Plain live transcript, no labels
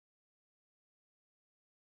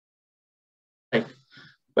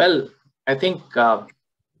Well, I think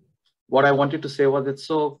what I wanted to say was it's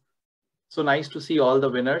so nice to see all the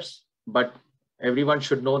winners, but everyone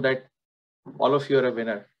should know that all of you are a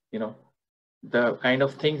winner. You know, the kind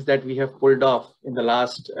of things that we have pulled off in the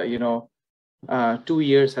last 2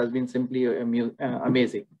 years has been simply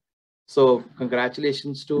amazing. So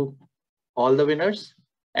congratulations to all the winners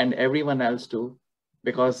and everyone else too,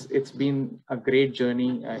 because it's been a great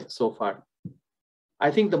journey so far.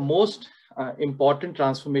 I think the most important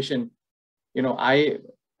transformation, I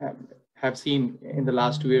have seen in the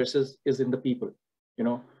last 2 years is in the people. You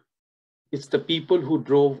know, it's the people who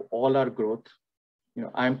drove all our growth.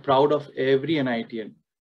 I'm proud of every NITian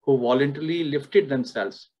who voluntarily lifted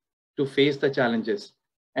themselves to face the challenges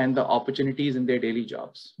and the opportunities in their daily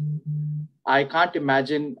jobs. I can't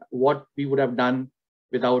imagine what we would have done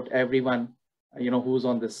without everyone, who's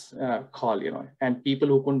on this call, and people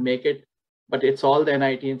who couldn't make it. But it's all the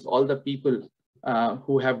NITians, all the people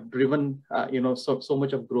who have driven, so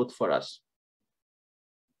much of growth for us.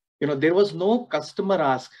 There was no customer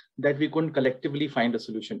ask that we couldn't collectively find a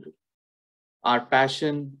solution to. Our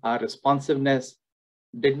passion, our responsiveness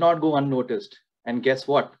did not go unnoticed. And guess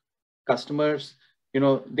what? Customers,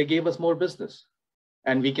 they gave us more business.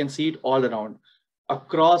 And we can see it all around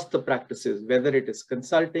across the practices, whether it is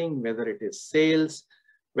consulting, whether it is sales,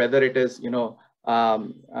 whether it is,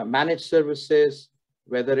 managed services,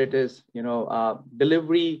 whether it is,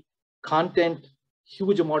 delivery, content,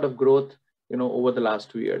 huge amount of growth, over the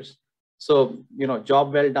last 2 years. So,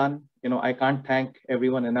 job well done. I can't thank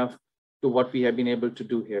everyone enough to what we have been able to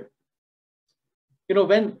do here.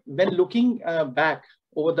 When looking back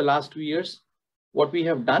over the last 2 years, what we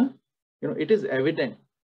have done, it is evident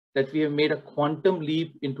that we have made a quantum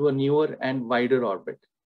leap into a newer and wider orbit.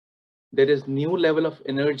 There is new level of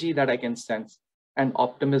energy that I can sense and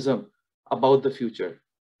optimism about the future.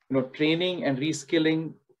 Training and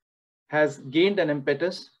reskilling has gained an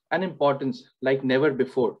impetus and importance like never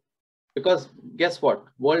before. Because guess what?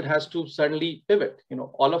 World has to suddenly pivot.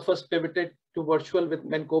 All of us pivoted to virtual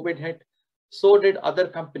when COVID hit. So did other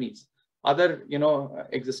companies. Other,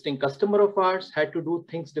 existing customer of ours had to do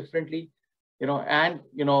things differently. And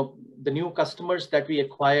the new customers that we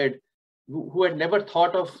acquired who had never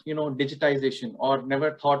thought of digitization or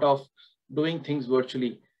never thought of doing things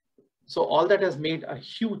virtually. So all that has made a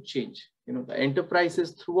huge change. The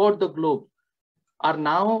enterprises throughout the globe are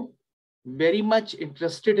now very much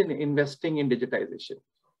interested in investing in digitization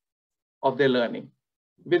of their learning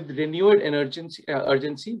with renewed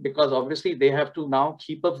urgency, because obviously they have to now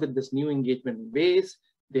keep up with this new engagement ways.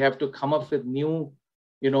 They have to come up with new,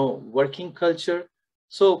 working culture.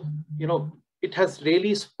 So, it has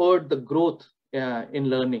really spurred the growth in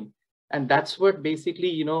learning. And that's what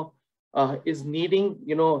basically, is needing,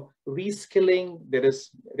 reskilling. There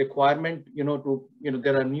is requirement,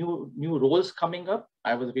 there are new roles coming up.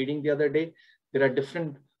 I was reading the other day, there are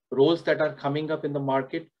different roles that are coming up in the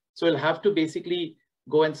market. So we'll have to basically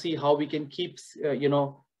go and see how we can keep,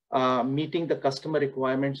 meeting the customer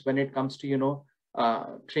requirements when it comes to,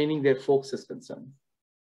 training their folks is concerned.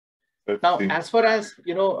 Now, as far as,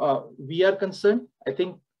 we are concerned, I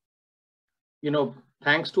think,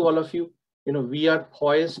 thanks to all of you, we are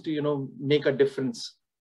poised to, make a difference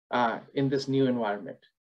in this new environment.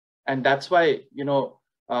 And that's why,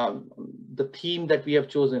 the theme that we have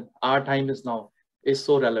chosen, Our Time Is Now, is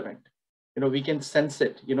so relevant. We can sense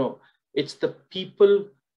it, it's the people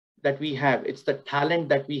that we have, it's the talent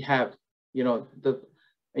that we have,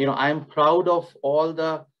 I am proud of all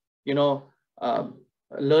the,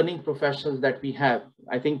 learning professionals that we have.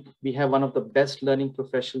 I think we have one of the best learning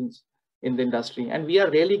professions in the industry, and we are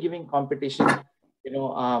really giving competition,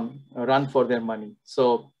 a run for their money.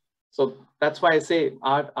 So that's why I say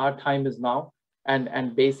our time is now,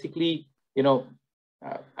 and basically,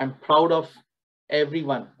 I'm proud of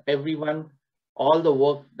everyone, all the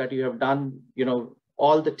work that you have done.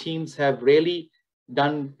 All the teams have really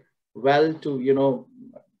done well to,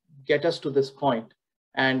 get us to this point.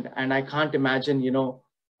 And I can't imagine,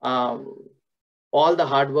 all the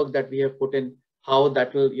hard work that we have put in, how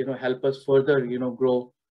that will, help us further,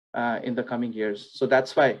 grow in the coming years. So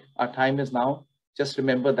that's why our time is now. Just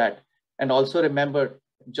remember that. And also remember,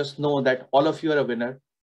 just know that all of you are a winner.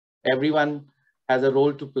 Everyone has a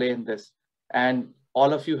role to play in this. And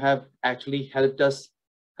all of you have actually helped us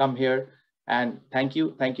come here. And thank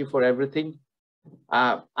you for everything.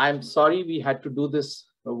 I'm sorry we had to do this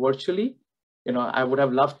virtually. I would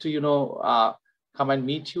have loved to, come and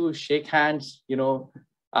meet you, shake hands, eat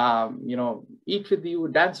with you,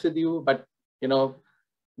 dance with you. But,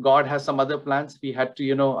 God has some other plans. We had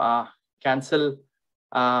to, cancel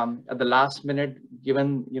at the last minute,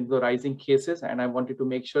 given the rising cases, and I wanted to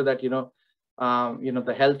make sure that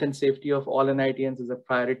the health and safety of all NITians is a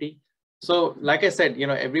priority. So, like I said,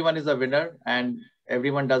 everyone is a winner, and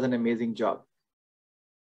everyone does an amazing job.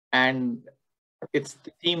 And it's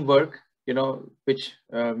the teamwork, which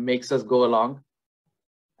makes us go along.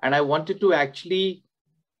 And I wanted to actually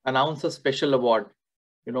announce a special award,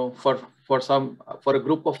 for a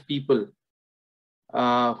group of people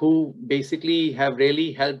who basically have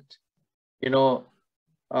really helped, who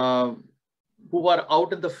are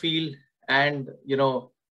out in the field and,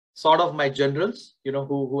 sort of my generals,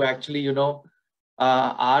 who actually,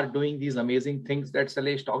 are doing these amazing things that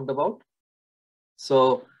Salesh talked about.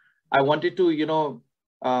 So I wanted to,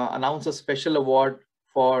 announce a special award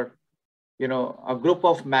for, a group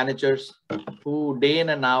of managers who day in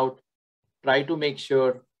and out try to make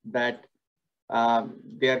sure that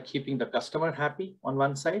they are keeping the customer happy on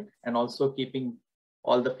one side and also keeping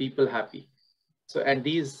all the people happy. So, and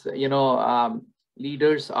these,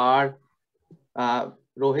 leaders are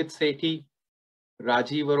Rohit Sethi,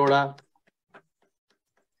 Rajiv Arora,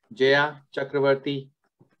 Jaya Chakravarti,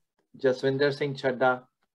 Jaswinder Singh Chadha.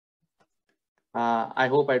 I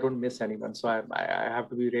hope I don't miss anyone, so I have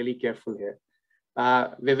to be really careful here.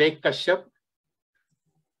 Vivek Kashyap,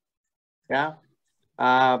 yeah,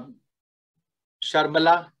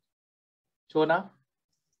 Sharmala Chona,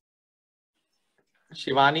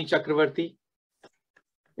 Shivani Chakravarti,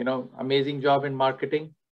 amazing job in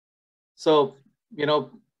marketing. So,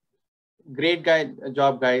 great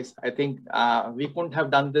job, guys. I think we couldn't have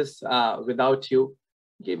done this without you.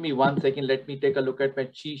 Give me 1 second. Let me take a look at my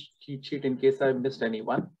cheat sheet in case I missed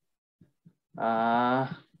anyone. And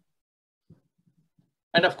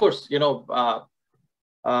of course, Anjali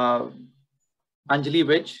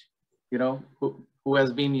Vij, who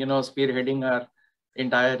has been, spearheading our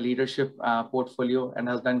entire leadership portfolio and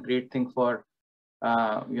has done great things for,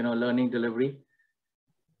 learning delivery.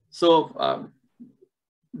 So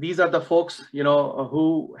these are the folks,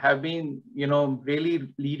 who have been,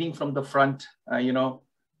 really leading from the front,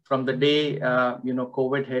 from the day,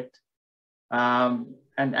 COVID hit,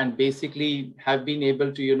 and basically have been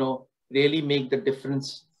able to, really make the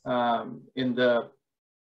difference in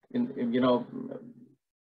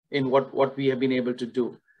what we have been able to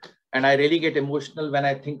do. And I really get emotional when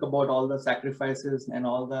I think about all the sacrifices and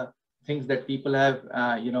all the things that people have,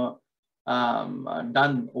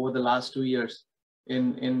 done over the last 2 years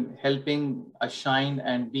in helping us shine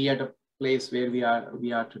and be at a place where we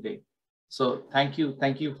are today. So thank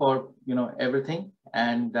you for everything.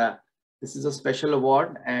 And this is a special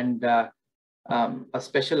award, and a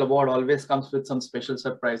special award always comes with some special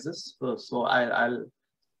surprises. So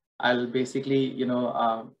I'll basically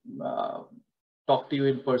talk to you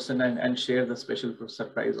in person and share the special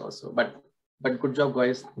surprise also. But good job,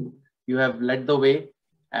 guys. You have led the way,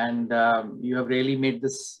 and you have really made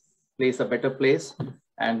this place a better place.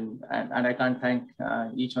 And I can't thank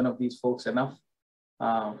each one of these folks enough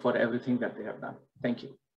for everything that they have done. Thank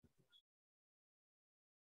you.